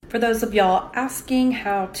For those of y'all asking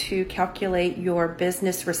how to calculate your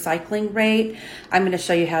business recycling rate, I'm going to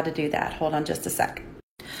show you how to do that. Hold on just a sec.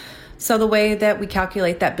 So the way that we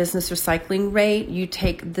calculate that business recycling rate, you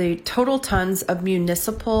take the total tons of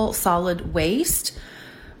municipal solid waste,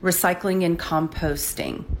 recycling and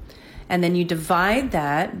composting, and then you divide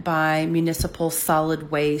that by municipal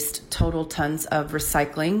solid waste, total tons of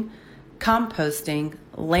recycling, composting,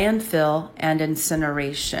 landfill, and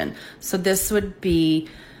incineration. So this would be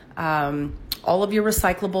all of your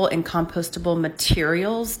recyclable and compostable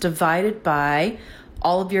materials divided by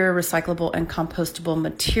all of your recyclable and compostable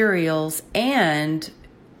materials and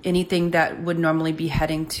anything that would normally be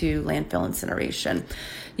heading to landfill incineration.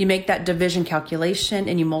 You make that division calculation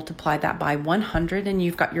and you multiply that by 100 and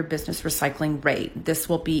you've got your business recycling rate. This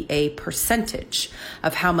will be a percentage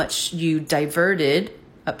of how much you diverted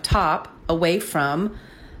up top away from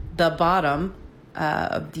the bottom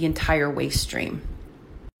of the entire waste stream.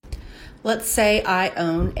 Let's say I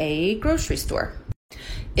own a grocery store.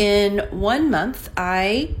 In 1 month,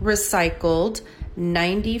 I recycled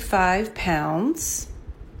 95 pounds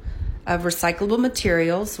of recyclable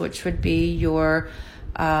materials, which would be your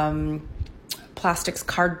plastics,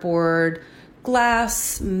 cardboard,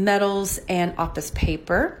 glass, metals, and office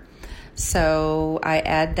paper. So I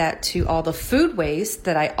add that to all the food waste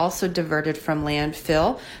that I also diverted from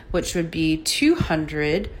landfill, which would be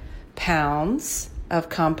 200 pounds of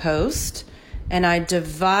compost, and I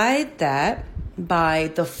divide that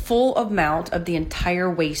by the full amount of the entire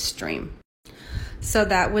waste stream. So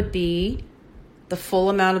that would be the full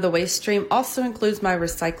amount of the waste stream also includes my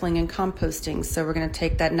recycling and composting. So we're going to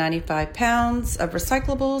take that 95 pounds of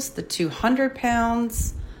recyclables, the 200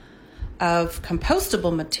 pounds of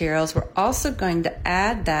compostable materials. We're also going to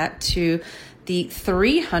add that to the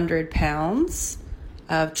 300 pounds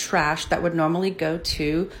of trash that would normally go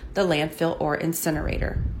to the landfill or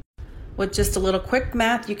incinerator. With just a little quick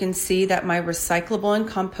math, you can see that my recyclable and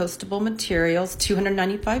compostable materials,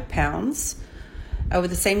 295 pounds. Over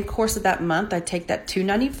the same course of that month, I take that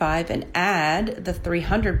 295 and add the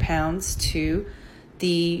 300 pounds to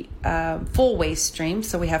the full waste stream.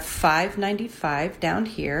 So we have 595 down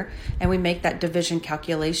here, and we make that division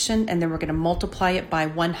calculation, and then we're going to multiply it by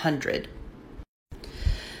 100.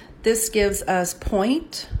 This gives us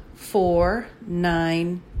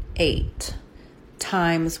 0.498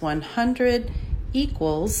 times 100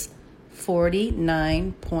 equals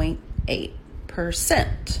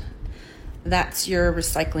 49.8%. That's your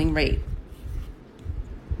recycling rate.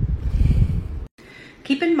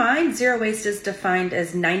 Keep in mind, zero waste is defined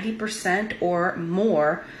as 90% or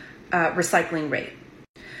more recycling rate.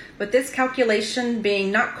 With this calculation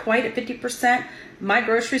being not quite at 50%, my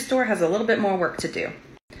grocery store has a little bit more work to do.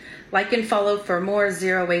 Like and follow for more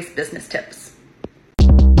zero waste business tips.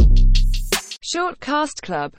 Shortcast Club.